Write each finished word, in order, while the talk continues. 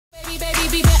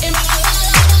be betting.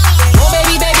 Oh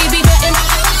baby, baby, be betting.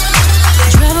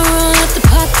 Driver roll up the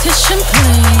partition,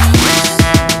 please.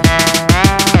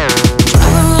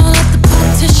 Driver roll up the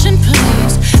partition,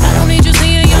 please. I don't need you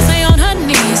seeing you stay on her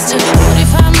knees.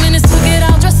 45 minutes to get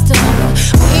all dressed up.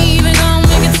 We ain't even gonna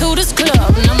make it to this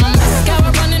club. Now my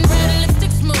mascara running red,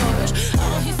 lipstick smudge.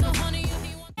 Oh, he's so honey,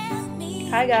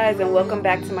 Hi guys, and welcome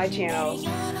back to my channel.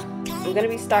 I'm going to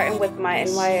be starting with my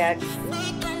NYX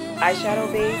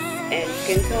eyeshadow base and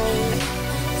skin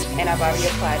tone, and I've already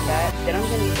applied that. Then I'm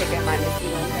going to be taking my MISSY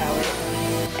palette,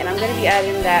 and I'm going to be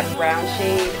adding that brown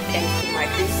shade into my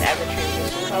crease as a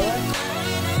transition color.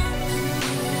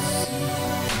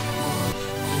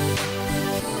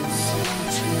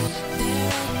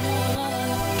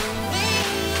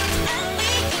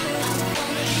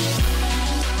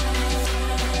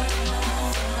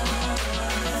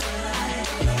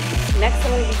 Next,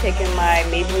 I'm going to be taking my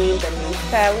Maybelline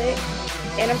BLEMISH palette,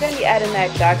 and I'm going to be adding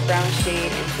that dark brown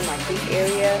shade into my crease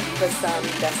area for some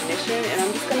definition, and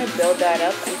I'm just going to build that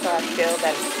up until I feel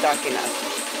that it's dark enough.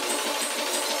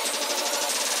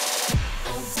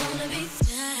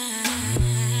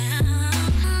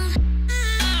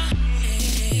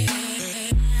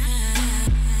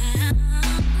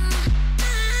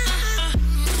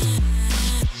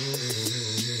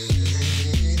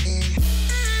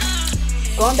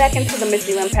 Going back into the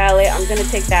MISSY palette, I'm going to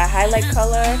take that highlight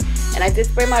color, and I did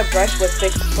spray my brush with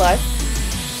BECCA+,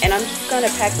 and I'm just going to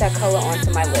pack that color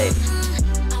onto my lid.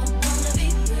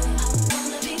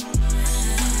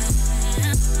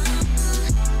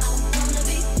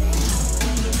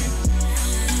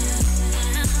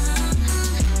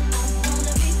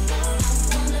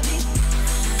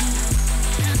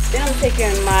 Then I'm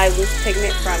taking my loose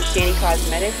pigment from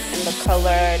COSMETIC in the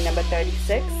color number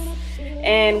 36.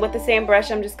 And with the same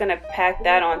brush, I'm just going to pack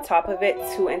that on top of it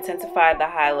to intensify the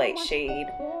highlight shade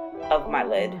of my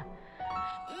lid.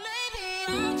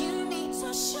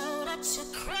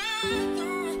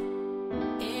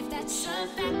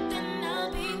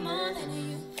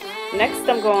 Next,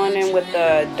 I'm going in with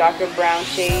the darker brown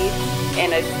shade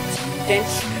and a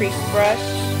dense crease brush.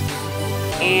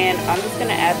 And I'm just going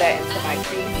to add that into my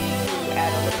crease to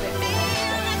add a little bit more.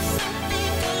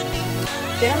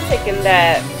 Then I'm taking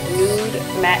that nude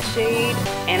matte shade,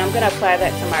 and I'm going to apply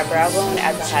that to my brow bone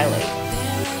as a highlight.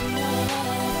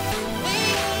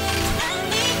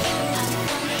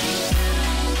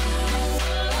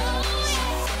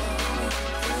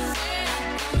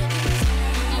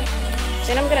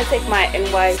 Then I'm going to take my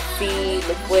NYC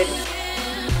liquid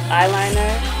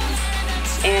eyeliner,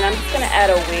 and I'm just going to add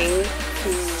a wing to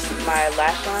my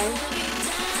lash line.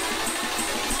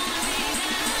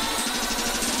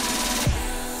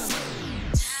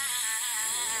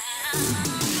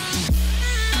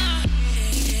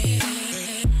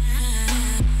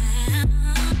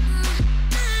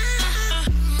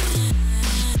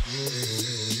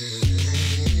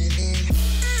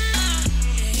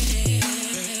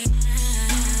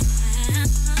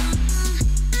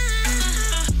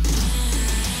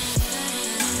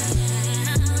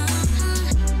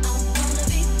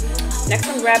 Next,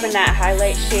 I'm grabbing that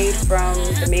highlight shade from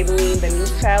the Maybelline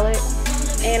BLEMISH palette,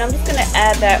 and I'm just going to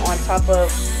add that on top of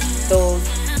those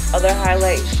other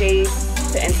highlight shades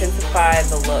to intensify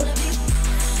the look.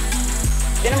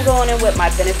 Then I'm going in with my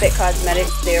Benefit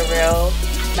Cosmetics REVLON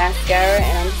mascara,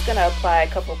 and I'm just going to apply a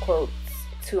couple coats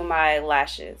to my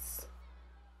lashes.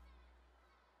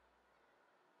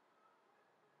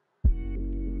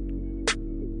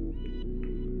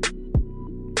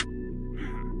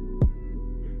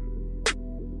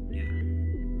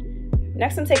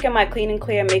 Next, I'm taking my Clean and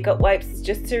Clear makeup wipes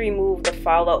just to remove the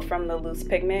fallout from the loose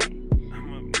pigment.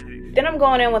 Then I'm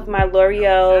going in with my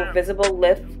L'Oreal Visible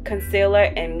Lift Concealer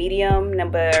in medium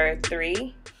number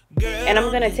 3. And I'm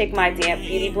going to take my damp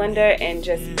beauty blender and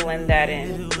just blend that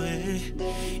in.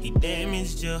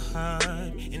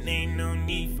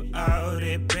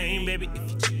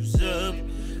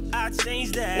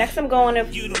 Next, I'm going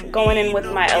in with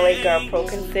my LA Girl Pro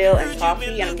Conceal in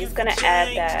Toffee, and I'm just going to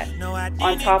add that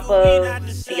on top of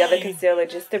the other concealer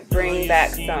just to bring back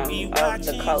some of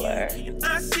the color.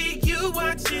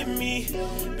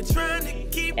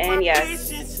 And yes,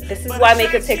 this is why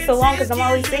makeup takes so long, because I'm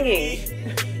always singing.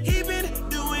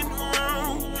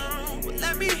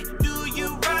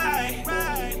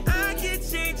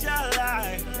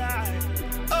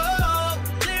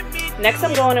 Next,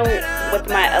 I'm going in with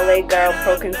my LA Girl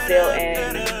Pro Conceal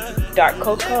in Dark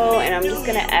Cocoa, and I'm just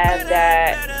going to add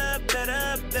that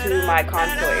to my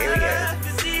contour area.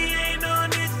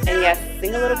 And yes,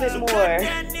 sing a little bit more.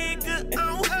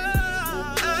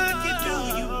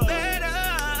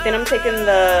 Then I'm taking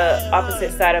the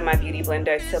opposite side of my beauty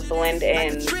blender to blend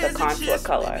in the contour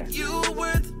color.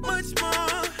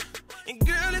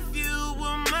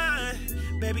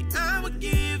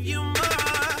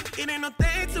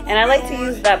 And I like to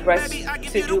use that brush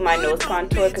to do my nose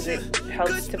contour because it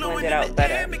helps to blend it out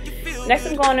better. Next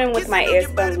I'm going in with my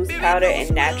AIRSPUN loose powder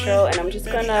in natural, and I'm just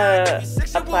going to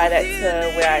apply that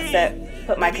to where I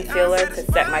put my concealer to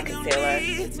set my concealer.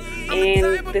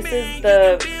 And this is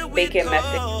the BECCA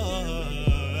method.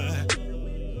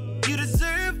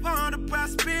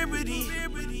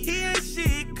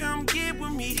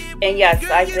 And yes,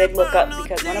 I did look up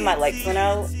because one of my lights went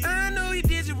out.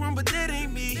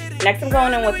 Next I'm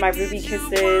going in with my Ruby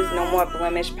Kisses No More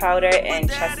Blemish powder and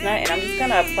Chestnut, and I'm just going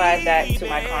to apply that to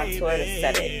my contour to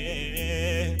set it.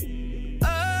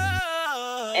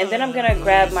 And then I'm going to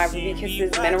grab my Ruby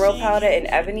Kisses Mineral powder in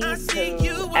Ebony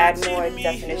to add more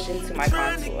definition to my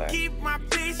contour.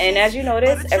 And as you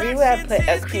notice, everywhere I put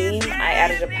a cream, I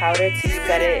added a powder to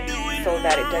set it so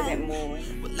that it doesn't move.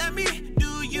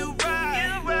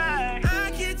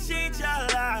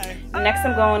 Next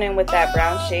I'm going in with that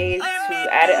brown shade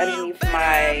to add it underneath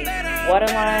my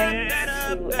waterline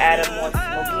to add a more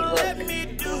smoky look.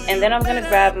 And then I'm going to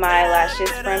grab my lashes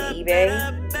from eBay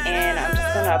and I'm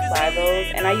just going to apply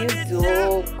those. And I use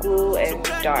dual glue and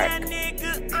dark.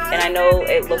 And I know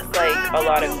it looks like a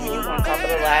lot of glue on top of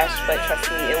the lash, but trust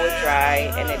me, it will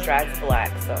dry and it dries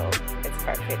black, so it's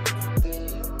perfect.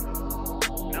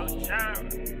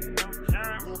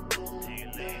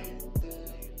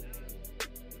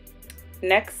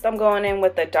 Next, I'm going in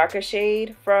with a darker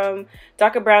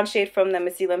brown shade from the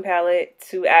MISSY palette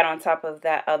to add on top of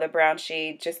that other brown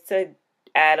shade, just to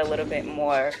add a little bit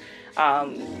more,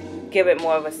 give it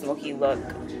more of a smoky look.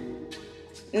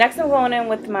 Next, I'm going in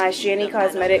with my Shiny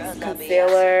Cosmetics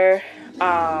concealer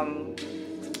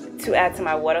to add to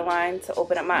my waterline to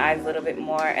open up my eyes a little bit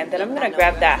more. And then I'm going to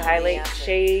grab that highlight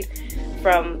shade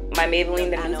from my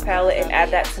Maybelline the NUDES palette and add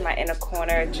that to my inner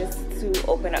corner just to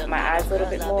open up my eyes a little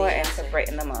bit more and to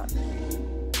brighten them up.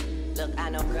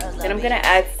 Then I'm going to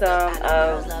add some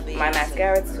of my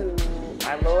mascara to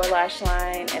my lower lash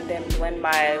line and then blend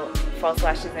my false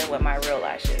lashes in with my real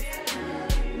lashes.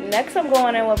 Next I'm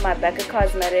going in with my BECCA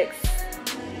Cosmetics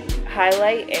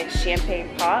highlight and champagne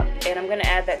pop, and I'm going to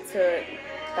add that to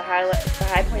the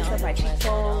high points of my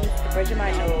cheekbones, the bridge of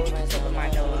my nose, the tip of my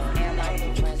nose, and my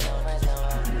cheeks.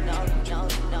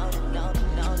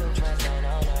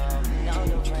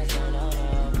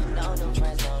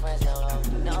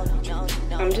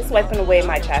 I'm just wiping away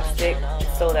my chapstick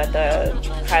so that the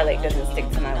highlight doesn't stick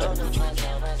to my lips.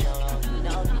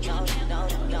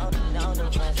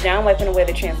 Now I'm wiping away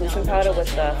the translucent powder with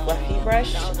the fluffy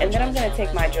brush, and then I'm going to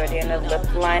take my Jordana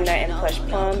lip liner in Plush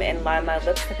Plum and line my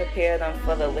lips to prepare them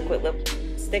for the liquid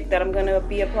lipstick that I'm going to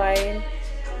be applying.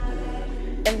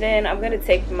 And then I'm going to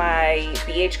take my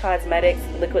BH Cosmetics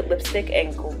liquid lipstick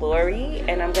in Glory,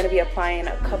 and I'm going to be applying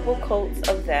a couple coats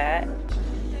of that.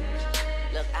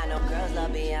 Look, I know girls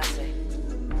love Beyonce.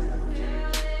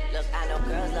 Look, I know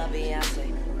girls love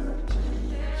Beyonce.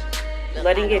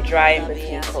 Letting it dry in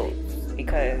between coats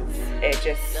because it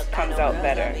just comes out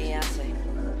better.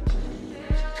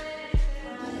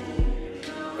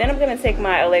 Then I'm going to take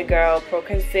my LA Girl Pro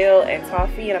Conceal and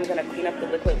Toffee, and I'm going to clean up the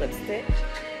liquid lipstick.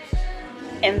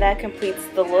 And that completes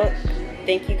the look.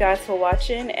 Thank you guys for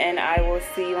watching, and I will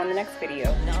see you on the next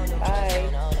video. Bye.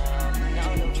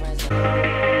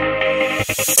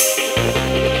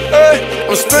 Hey,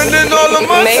 I'm spending all of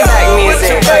my time with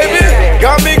you, baby.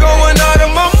 Got me going out of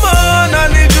my mind. I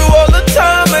need you all the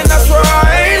time, and that's why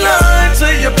I ain't lying to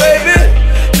you, baby.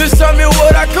 Just tell me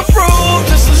what I can prove,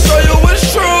 just to show you it's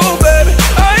true, baby.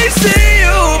 I see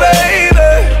you,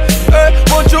 baby. Hey,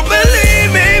 won't you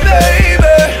believe me, baby?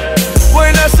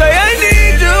 When I say I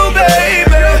need you,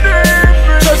 baby,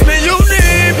 trust me, you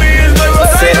need me. It's like what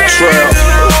I need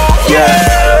you.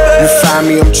 Yeah, you find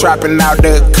me, I'm trapping out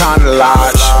the Econo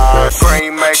Lodge.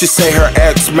 She say her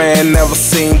ex-man never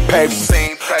seen paper.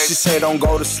 She say don't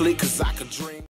go to sleep cause I could dream.